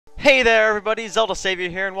Hey there everybody, Zelda Savior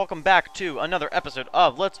here, and welcome back to another episode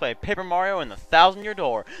of Let's Play Paper Mario and the Thousand-Year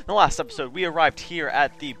Door. In the last episode, we arrived here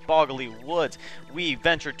at the Boggly Woods. We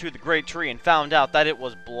ventured to the Great Tree and found out that it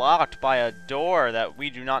was blocked by a door that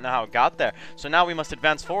we do not know how it got there. So now we must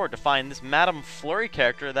advance forward to find this Madame Flurrie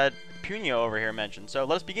character that Punio over here mentioned. So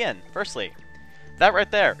let us begin. Firstly, that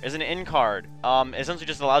right there is an inn card. It essentially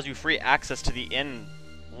just allows you free access to the inn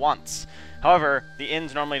once. However, the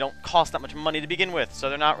inns normally don't cost that much money to begin with, so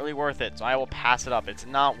they're not really worth it, so I will pass it up. It's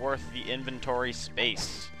not worth the inventory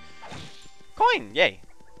space. Coin! Yay!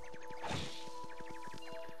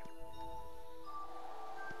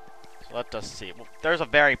 So let us see. Well, there's a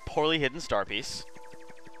very poorly hidden star piece.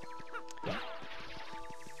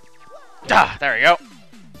 Ah, there we go!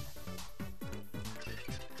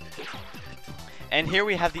 And here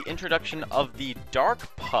we have the introduction of the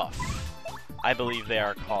Dark Puff, I believe they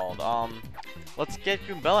are called. Let's get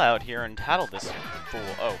Goombella out here and tattle this fool.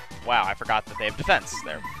 Oh, wow, I forgot that they have defense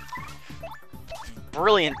there.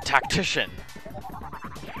 Brilliant tactician.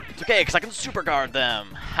 It's okay, because I can super guard them.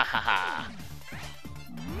 Ha ha ha.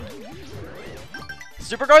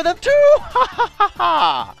 Super guard them too! Ha ha ha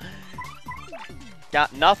ha!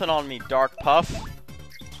 Got nothing on me, Dark Puff.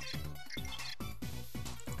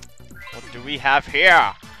 What do we have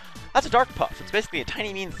here? That's a Dark Puff. It's basically a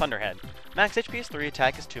tiny mean thunderhead. Max HP is 3,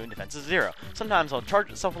 attack is 2, and defense is 0. Sometimes it'll charge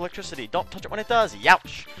itself with electricity. Don't touch it when it does.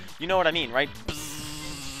 Youch! You know what I mean, right?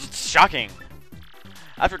 Bzzz, it's shocking.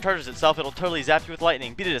 After it charges itself, it'll totally zap you with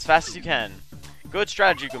lightning. Beat it as fast as you can. Good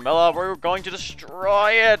strategy, Goombella. We're going to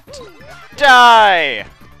destroy it. Die! I'm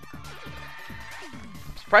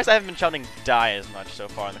surprised I haven't been shouting die as much so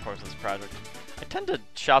far in the course of this project. I tend to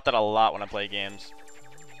shout that a lot when I play games.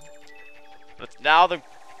 But it's now the...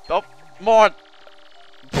 Oh, more...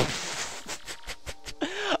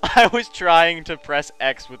 I was trying to press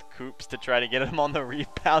X with Koops to try to get him on the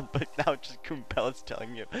rebound, but now just Goombella's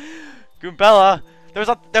telling you. Goombella, there's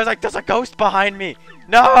a ghost behind me.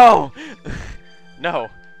 No, no,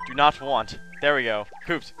 do not want. There we go.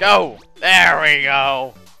 Koops, go. There we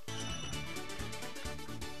go.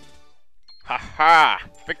 Haha!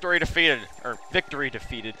 Victory defeated, or victory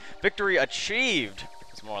defeated. Victory achieved.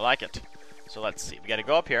 It's more like it. So let's see. We got to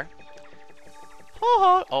go up here.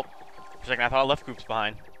 Oh, for a second I thought I left Koops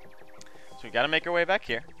behind. So we gotta make our way back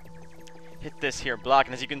here. Hit this here block,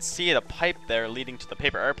 and as you can see, the pipe there leading to the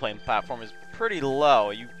paper airplane platform is pretty low.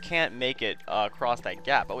 You can't make it across that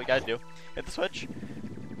gap, but what we gotta do, hit the switch,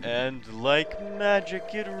 and like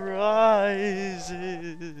magic it rises.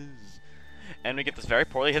 And we get this very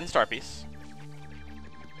poorly hidden star piece.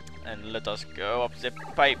 And let us go up zip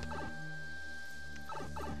pipe.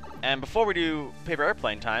 And before we do paper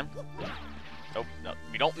airplane time, oh, no,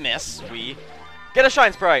 we don't miss, we get a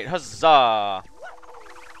shine sprite! Huzzah!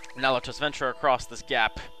 Now let's just venture across this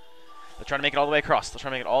gap. Let's try to make it all the way across. Let's try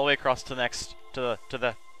to make it all the way across to the next, to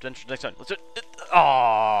the next one. Let's do it.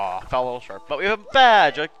 Aww, fell a little short. But we have a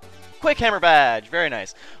badge, a Quake Hammer badge. Very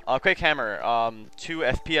nice. Quake Hammer, 2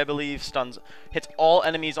 FP, I believe, stuns, hits all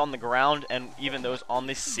enemies on the ground and even those on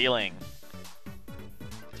the ceiling.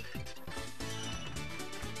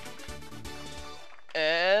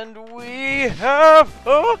 And we have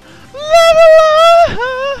a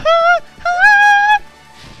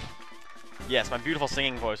yes, my beautiful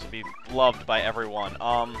singing voice will be loved by everyone.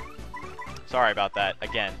 Sorry about that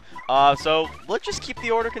again. So let's just keep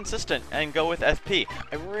the order consistent and go with FP.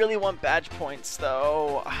 I really want badge points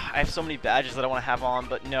though. I have so many badges that I want to have on,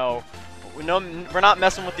 but no, we're not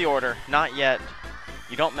messing with the order. Not yet.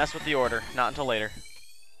 You don't mess with the order. Not until later.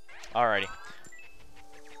 Alrighty.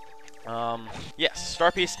 Yes,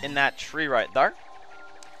 star piece in that tree right there.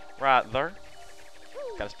 Right there.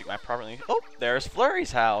 Gotta speak my proper English. Oh, there's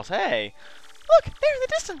Flurrie's house. Hey. Look, there in the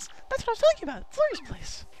distance. That's what I was telling you about. Flurrie's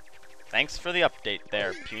place. Thanks for the update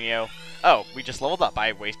there, Punio. Oh, we just leveled up.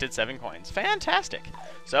 I wasted 7 coins. Fantastic.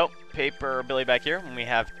 So, paper Billy back here, and we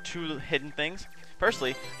have 2 hidden things.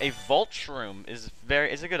 Firstly, a Vault Shroom is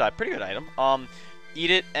a good, pretty good item. Eat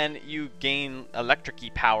it and you gain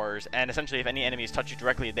electric-y powers, and essentially if any enemies touch you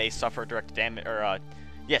directly, they suffer direct damage, or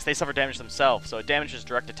yes, they suffer damage themselves, so it damages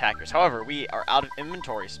direct attackers. However, we are out of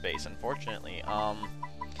inventory space, unfortunately. Oh,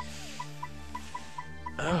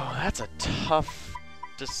 that's a tough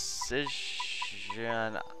decision.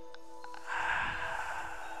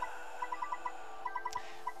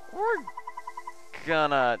 We're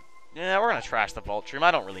gonna trash the Vault Room.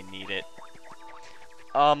 I don't really need it.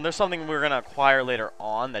 There's something we're gonna acquire later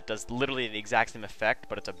on that does literally the exact same effect,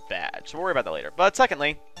 but it's a badge. So we'll worry about that later. But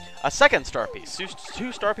secondly, a second star piece.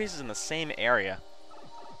 2 star pieces in the same area.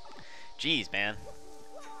 Jeez, man.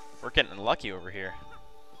 We're getting lucky over here.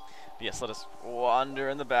 Yes, let us wander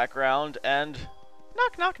in the background and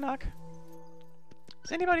knock, knock, knock.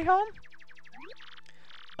 Is anybody home?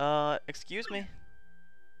 Excuse me.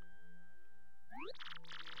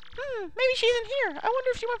 Maybe she isn't here. I wonder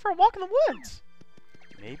if she went for a walk in the woods.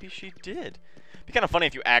 Maybe she did. It'd be kind of funny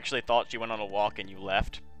if you actually thought she went on a walk and you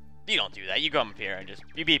left. You don't do that. You come up here and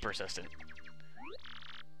you be persistent.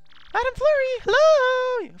 Madam Flurrie,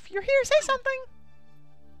 hello! If you're here, say something.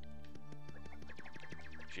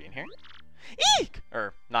 Is she in here? Eek!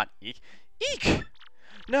 Or, not eek. Eek!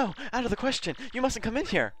 No, out of the question. You mustn't come in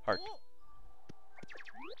here. Or...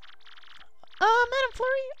 Madam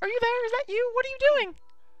Flurrie, are you there? Is that you? What are you doing?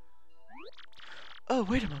 Oh,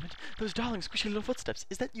 wait a moment. Those darling squishy little footsteps.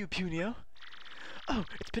 Is that you, Punio? Oh,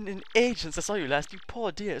 it's been an age since I saw you last, you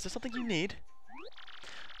poor dear. Is there something you need?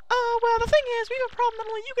 Oh, well, the thing is, we have a problem that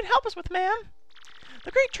only you can help us with, ma'am.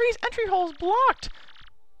 The great tree's entry hole's blocked.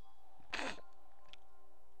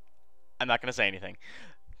 I'm not gonna say anything.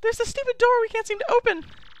 There's this stupid door we can't seem to open.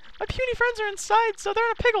 My puny friends are inside, so they're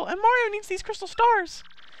in a pickle, and Mario needs these crystal stars.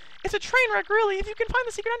 It's a train wreck, really. If you can find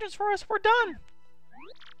the secret entrance for us, we're done.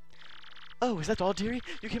 Oh, is that all, dearie?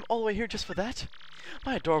 You came all the way here just for that?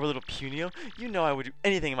 My adorable little Punio, you know I would do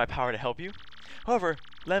anything in my power to help you. However,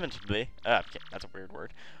 lamentably, okay, that's a weird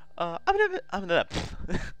word. I'm gonna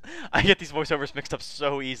I get these voiceovers mixed up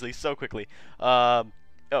so easily, so quickly. Oh,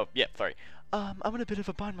 yeah, sorry. I'm in a bit of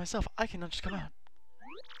a bind myself. I cannot just come out.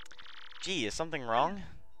 Gee, is something wrong?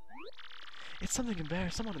 It's somewhat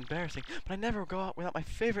embarrassing, but I never go out without my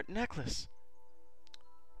favorite necklace.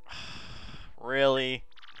 Really?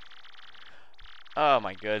 Oh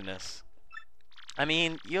my goodness. I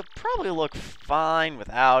mean, you'll probably look fine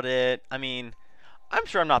without it. I mean, I'm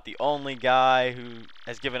sure I'm not the only guy who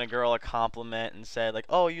has given a girl a compliment and said, like,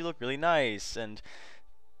 oh, you look really nice. And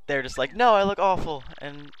they're just like, no, I look awful.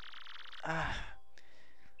 And,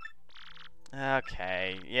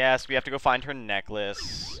 okay. Yes, we have to go find her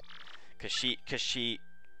necklace. Cause she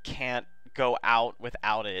can't go out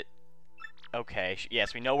without it. Okay,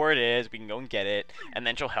 yes, we know where it is. We can go and get it, and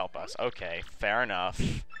then she'll help us. Okay, fair enough.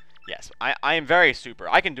 Yes, I am very super.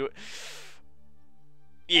 I can do it.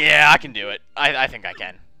 Yeah, I can do it. I think I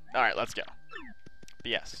can. All right, let's go.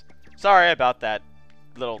 But yes, sorry about that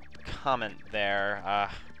little comment there.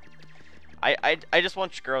 I just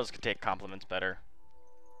want girls to take compliments better,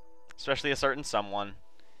 especially a certain someone.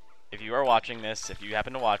 If you are watching this, if you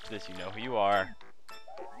happen to watch this, you know who you are.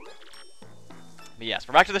 But yes,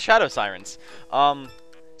 we're back to the Shadow Sirens.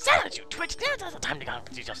 Silence, you twit! Now's the time to go on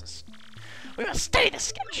with these justice. We must study this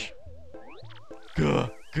sketch. Guh.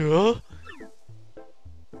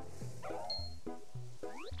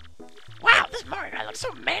 Wow, this Mario guy looks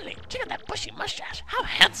so manly. Check out that bushy mustache. How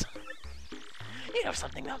handsome. You know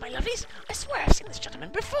something though, my lovelies? I swear I've seen this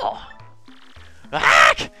gentleman before.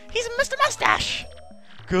 Ack! He's Mr. Mustache!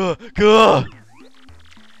 Guh!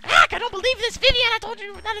 Ack! I don't believe this, Vivian! I told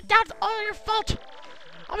you without a doubt it's all your fault!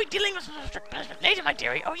 I'll be dealing with some strict punishment later, my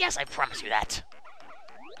dearie. Oh yes, I promise you that.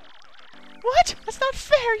 What? That's not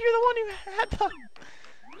fair! You're the one who had the...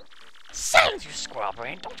 Silence, you squirrel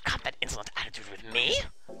brain! Don't cop that insolent attitude with me!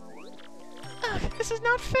 Ugh, this is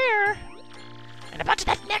not fair! And about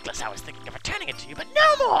that necklace, I was thinking of returning it to you, but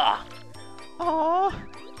no more! Aww.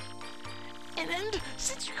 And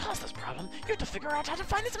since you caused this problem, you have to figure out how to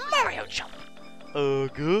find this Mario chum.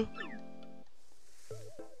 Good.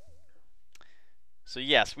 So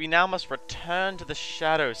yes, we now must return to the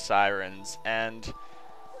Shadow Sirens and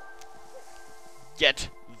get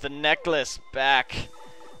the necklace back.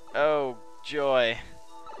 Oh, joy.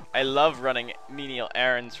 I love running menial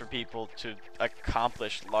errands for people to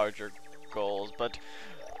accomplish larger goals, but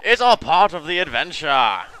it's all part of the adventure.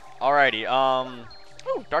 Alrighty,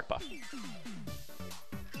 ooh, dark buff.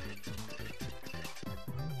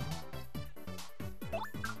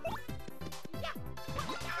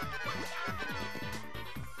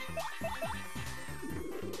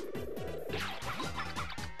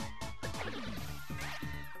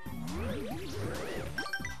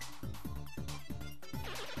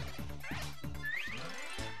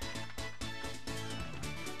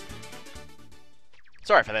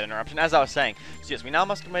 Sorry for that interruption. As I was saying, so yes, we now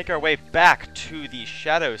must make our way back to the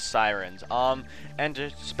Shadow Sirens. And to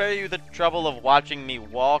spare you the trouble of watching me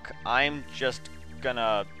walk, I'm just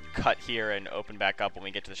gonna cut here and open back up when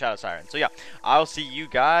we get to the Shadow Sirens. So yeah, I'll see you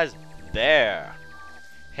guys there.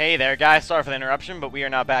 Hey there, guys. Sorry for the interruption, but we are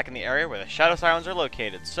now back in the area where the Shadow Sirens are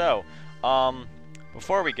located. So,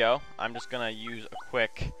 before we go, I'm just gonna use a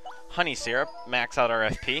quick honey syrup, max out our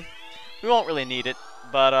FP. We won't really need it,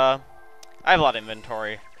 but I have a lot of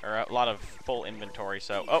inventory, or a lot of full inventory,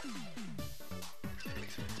 so... Oh!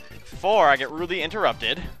 Before I get rudely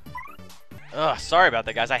interrupted, Ugh, sorry about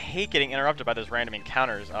that, guys. I hate getting interrupted by those random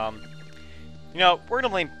encounters. You know, we're gonna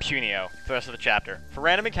blame Punio for the rest of the chapter. For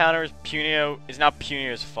random encounters, Punio is not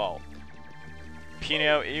Punio's fault.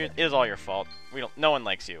 Punio, it is all your fault. No one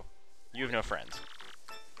likes you. You have no friends.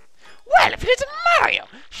 Well, if it isn't Mario!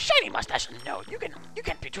 Shiny Mustache, no, you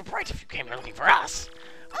can't be too bright if you came here looking for us.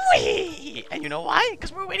 Whee! And you know why?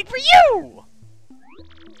 Because we're waiting for you!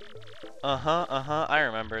 I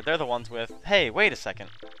remember. They're the ones with... Hey, wait a second.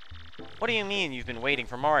 What do you mean you've been waiting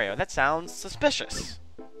for Mario? That sounds suspicious.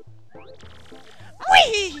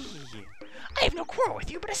 Whee! I have no quarrel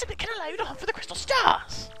with you, but I simply can't allow you to hunt for the crystal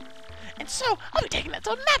stars. And so, I'll be taking that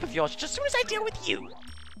old map of yours just as soon as I deal with you.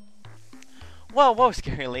 Whoa, whoa,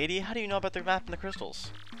 scary lady. How do you know about the map and the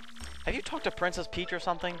crystals? Have you talked to Princess Peach or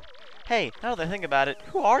something? Hey, now that I think about it,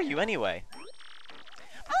 who are you anyway?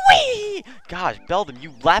 Whee! Gosh, Beldum,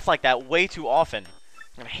 you laugh like that way too often.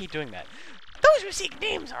 I hate doing that. Those who seek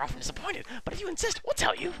names are often disappointed, but if you insist, we'll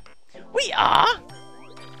tell you. We are...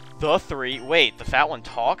 The three... Wait, the fat one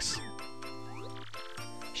talks?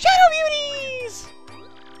 Shadow Beauties!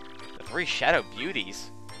 The three Shadow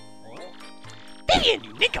Beauties? Vivian,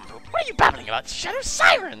 you nincompoop! What are you babbling about? Shadow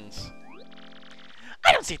Sirens!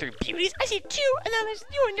 I don't see three beauties, I see two, and then there's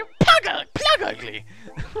you and your plug ugly!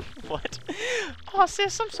 What? Oh,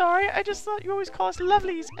 sis, I'm sorry. I just thought you always call us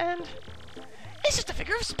lovelies, and... It's just a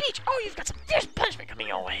figure of speech. Oh, you've got some fierce punishment coming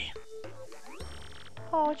your way.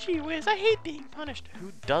 Oh, gee whiz, I hate being punished.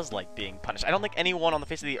 Who does like being punished? I don't think anyone on the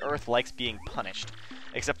face of the earth likes being punished.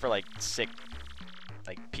 Except for, like, sick...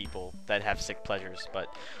 like, people that have sick pleasures.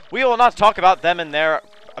 But we will not talk about them and their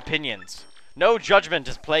opinions. No judgment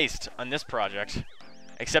is placed on this project.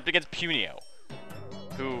 Except against Punio,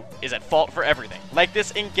 who is at fault for everything. Like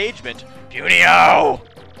this engagement. Punio!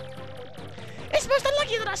 It's most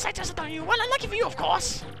unlucky that our sight doesn't on you. Well, unlucky for you, of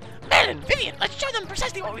course. Merlin, Vivian, let's show them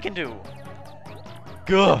precisely what we can do.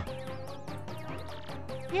 Gah.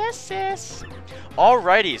 Yes, sis.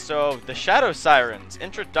 Alrighty, so the Shadow Sirens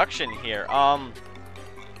introduction here.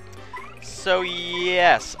 So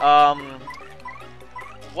yes,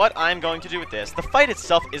 what I'm going to do with this, the fight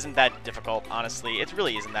itself isn't that difficult, honestly. It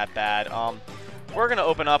really isn't that bad. We're gonna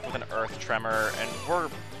open up with an Earth Tremor, and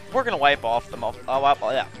we're gonna wipe off the most.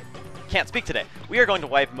 Yeah, can't speak today. We are going to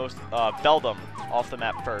wipe most Beldum off the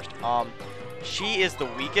map first. She is the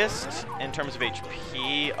weakest in terms of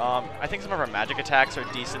HP. I think some of her magic attacks are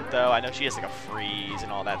decent, though. I know she has like a freeze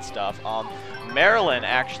and all that stuff. Marilyn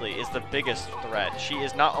actually is the biggest threat. She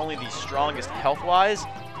is not only the strongest health-wise,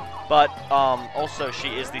 but also she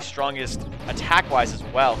is the strongest attack-wise as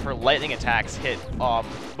well. Her lightning attacks hit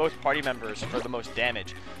most party members for the most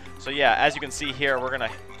damage. So yeah, as you can see here, we're going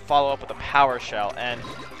to follow up with a Power Shell, and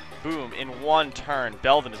boom, in one turn,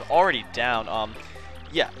 Beldum is already down.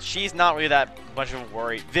 Yeah, she's not really that much of a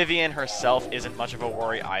worry. Vivian herself isn't much of a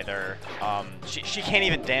worry either. She can't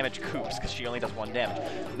even damage Koops because she only does 1 damage.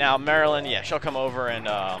 Now, Marilyn, yeah, she'll come over and,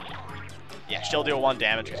 yeah, she'll deal 1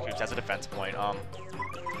 damage because Koops has a defense point.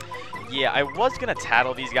 Yeah, I was going to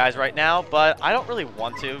tattle these guys right now, but I don't really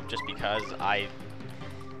want to just because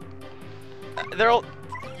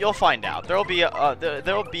you'll find out. There'll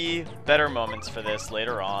be better moments for this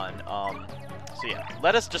later on. So yeah,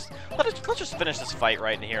 let's just finish this fight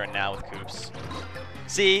right in here and now with Koops.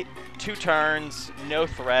 See, 2 turns, no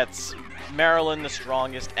threats, Marilyn the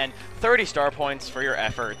strongest, and 30 star points for your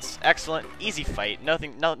efforts. Excellent, easy fight.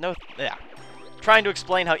 Yeah. Trying to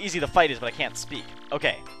explain how easy the fight is, but I can't speak.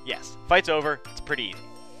 Okay, yes, fight's over. It's pretty easy.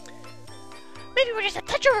 Maybe we're just a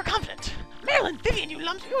touch overconfident. Marilyn, Vivian, you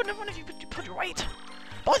lumps, you one of you put your weight.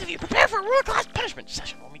 Both of you prepare for a world-class punishment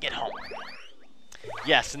session when we get home.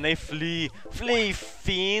 Yes, and they flee. Flee,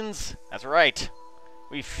 fiends. That's right.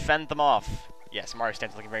 We fend them off. Yes, Mario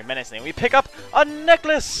stands looking very menacing. We pick up a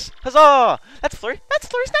necklace. Huzzah! That's Flurrie. That's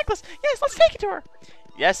Flurrie's necklace. Yes, let's take it to her.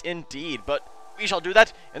 Yes, indeed. But we shall do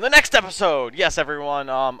that in the next episode. Yes, everyone.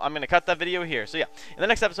 I'm going to cut that video here. So yeah, in the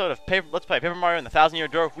next episode of Let's Play Paper Mario and the 1000-Year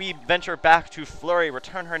Door, we venture back to Flurrie,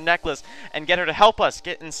 return her necklace, and get her to help us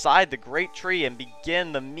get inside the Great Tree and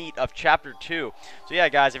begin the meat of Chapter 2. So yeah,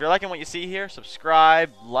 guys, if you're liking what you see here, subscribe,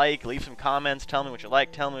 like, leave some comments, tell me what you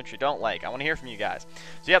like, tell me what you don't like. I want to hear from you guys.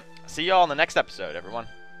 So yep, see y'all in the next episode, everyone.